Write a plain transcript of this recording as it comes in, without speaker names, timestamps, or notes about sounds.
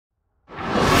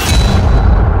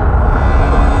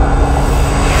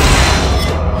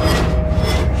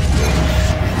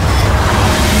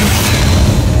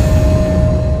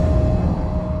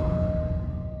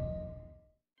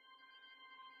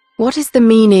What is the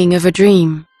meaning of a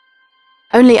dream?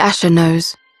 Only Asher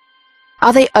knows.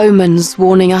 Are they omens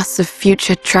warning us of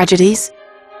future tragedies?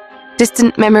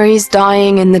 Distant memories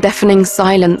dying in the deafening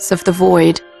silence of the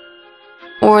void?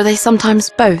 Or are they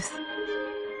sometimes both?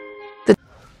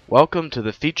 Welcome to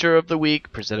the feature of the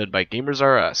week presented by Gamers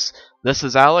R Us. This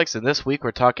is Alex, and this week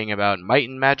we're talking about Might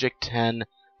and Magic 10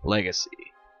 Legacy.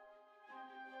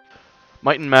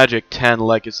 Might and Magic 10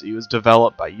 Legacy was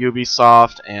developed by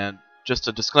Ubisoft, and just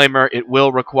a disclaimer, it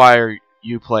will require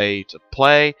Uplay to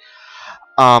play.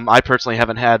 I personally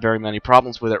haven't had very many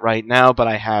problems with it right now, but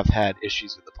I have had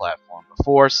issues with the platform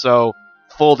before, so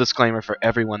full disclaimer for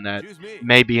everyone that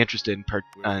may be interested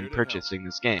in purchasing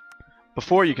this game.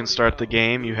 Before you can start the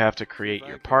game, you have to create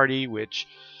your party, which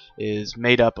is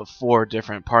made up of 4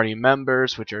 different party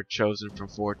members, which are chosen from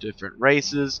 4 different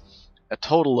races, a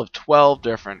total of 12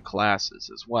 different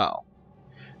classes as well.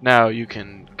 Now, you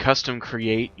can custom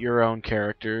create your own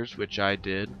characters, which I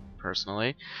did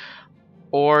personally,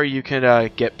 or you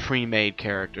can get pre-made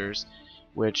characters,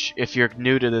 which, if you're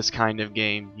new to this kind of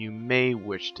game, you may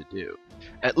wish to do.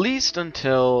 At least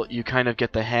until you kind of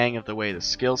get the hang of the way the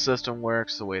skill system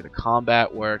works, the way the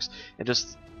combat works, and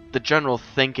just the general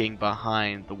thinking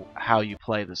behind how you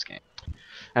play this game.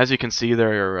 As you can see,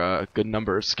 there are a good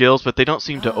number of skills, but they don't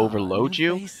seem to overload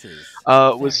you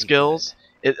with skills.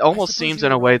 It almost seems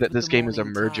in a way that this game is a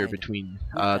merger between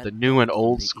the new and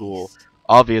old school,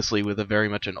 obviously with a very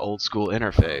much an old school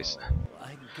interface.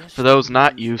 For those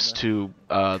not used to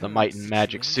the Might and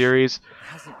Magic series,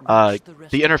 the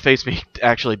interface may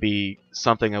actually be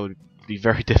something that would be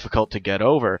very difficult to get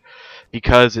over,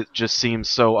 because it just seems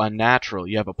so unnatural.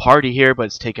 You have a party here, but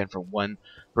it's taken from one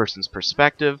person's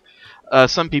perspective.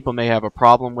 Some people may have a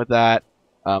problem with that.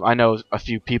 I know a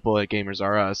few people at Gamers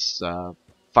R Us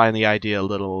find the idea a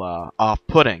little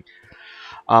off-putting.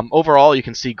 Overall, you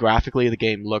can see graphically the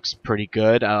game looks pretty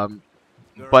good.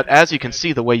 But as you can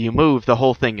see, the way you move, the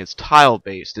whole thing is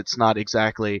tile-based. It's not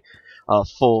exactly a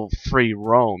full free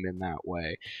roam in that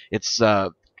way. It's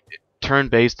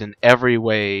turn-based in every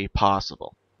way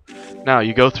possible. Now,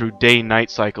 you go through day-night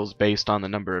cycles based on the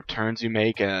number of turns you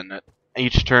make, and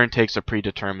each turn takes a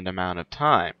predetermined amount of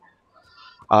time.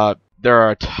 There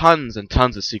are tons and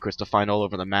tons of secrets to find all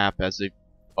over the map,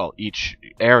 each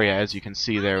area, as you can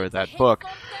see there with that book.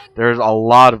 There's a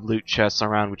lot of loot chests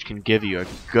around which can give you a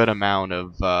good amount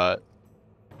of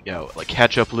like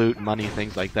catch-up loot, money,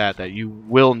 things like that you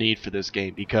will need for this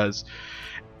game, because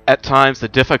at times the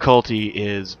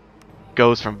difficulty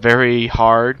goes from very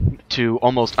hard to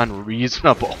almost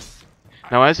unreasonable.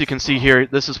 Now, as you can see here,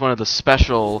 this is one of the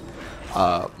special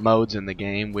modes in the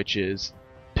game, which is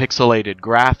pixelated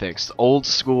graphics, old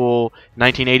school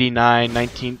 1989 to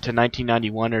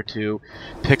 1991 or 2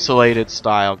 pixelated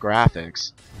style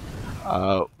graphics,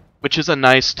 which is a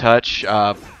nice touch,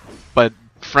 but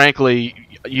frankly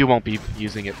you won't be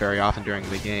using it very often during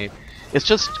the game. It's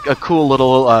just a cool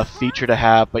little feature to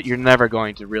have, but you're never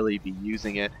going to really be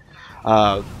using it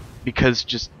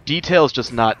because detail is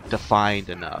just not defined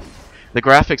enough. The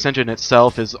graphics engine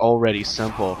itself is already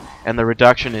simple, and the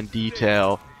reduction in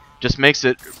detail just makes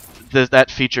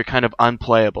that feature kind of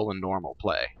unplayable in normal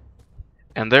play.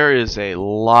 And there is a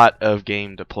lot of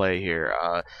game to play here.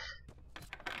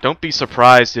 Don't be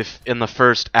surprised if in the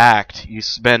first act you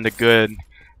spend a good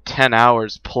 10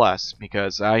 hours plus,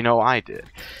 because I know I did.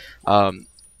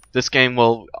 This game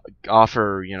will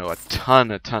offer a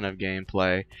ton of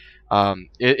gameplay.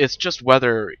 It's just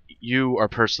whether you are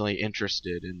personally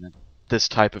interested in this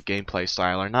type of gameplay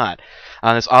style or not.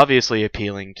 It's obviously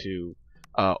appealing to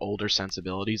older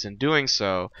sensibilities. In doing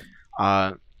so,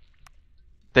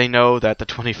 they know that the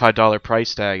 $25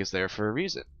 price tag is there for a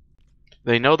reason.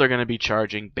 They know they're going to be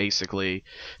charging basically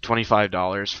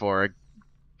 $25 for a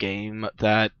game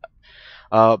that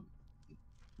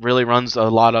really runs a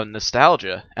lot on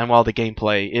nostalgia, and while the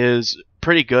gameplay is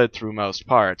pretty good through most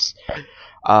parts,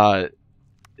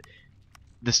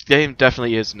 this game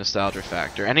definitely is a nostalgia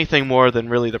factor. Anything more than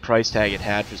really the price tag it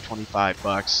had, was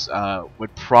 $25,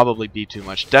 would probably be too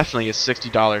much. Definitely a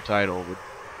 $60 title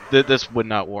this would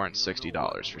not warrant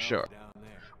 $60 for sure.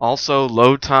 Also,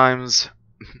 load times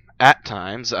at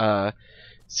times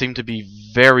seem to be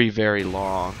very, very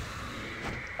long.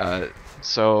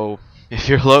 So if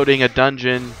you're loading a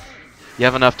dungeon, you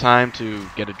have enough time to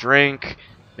get a drink,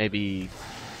 maybe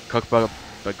cook up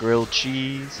a grilled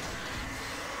cheese.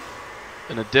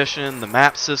 In addition, the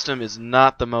map system is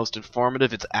not the most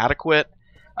informative. It's adequate,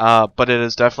 but it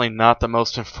is definitely not the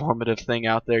most informative thing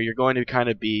out there. You're going to kind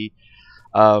of be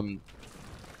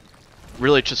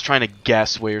really just trying to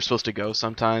guess where you're supposed to go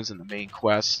sometimes in the main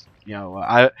quest.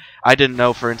 I didn't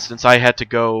know, for instance, I had to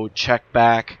go check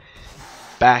back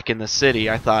back in the city,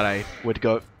 I thought I would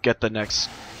go get the next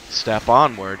step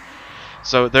onward.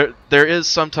 So there is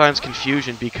sometimes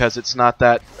confusion because it's not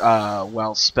that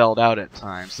well spelled out at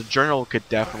times. The journal could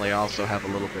definitely also have a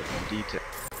little bit more detail.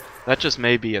 That just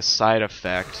may be a side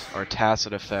effect or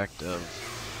tacit effect of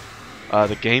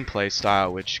the gameplay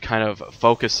style, which kind of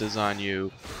focuses on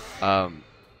you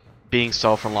being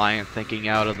self-reliant, thinking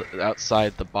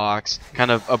outside the box,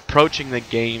 kind of approaching the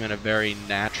game in a very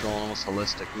natural, almost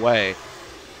holistic way.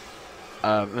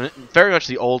 Very much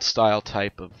the old style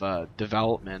type of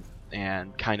development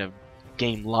and kind of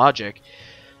game logic,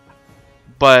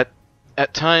 but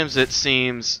at times it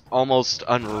seems almost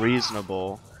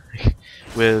unreasonable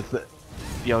with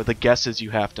the guesses you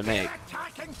have to make.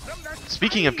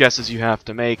 Speaking of guesses you have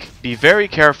to make, be very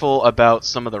careful about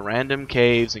some of the random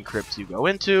caves and crypts you go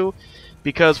into,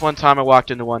 because one time I walked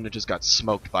into one that just got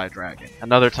smoked by a dragon.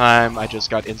 Another time I just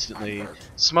got instantly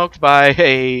smoked by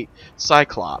a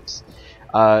cyclops.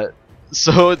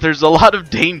 So there's a lot of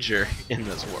danger in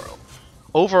this world.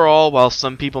 Overall, while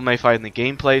some people may find the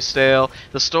gameplay stale,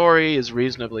 the story is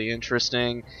reasonably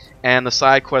interesting, and the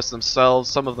side quests themselves,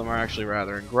 some of them are actually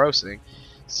rather engrossing.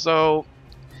 So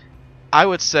I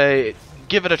would say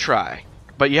give it a try,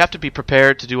 but you have to be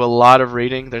prepared to do a lot of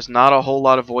reading. There's not a whole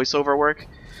lot of voiceover work,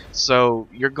 so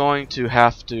you're going to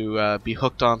have to be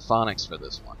hooked on phonics for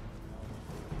this one.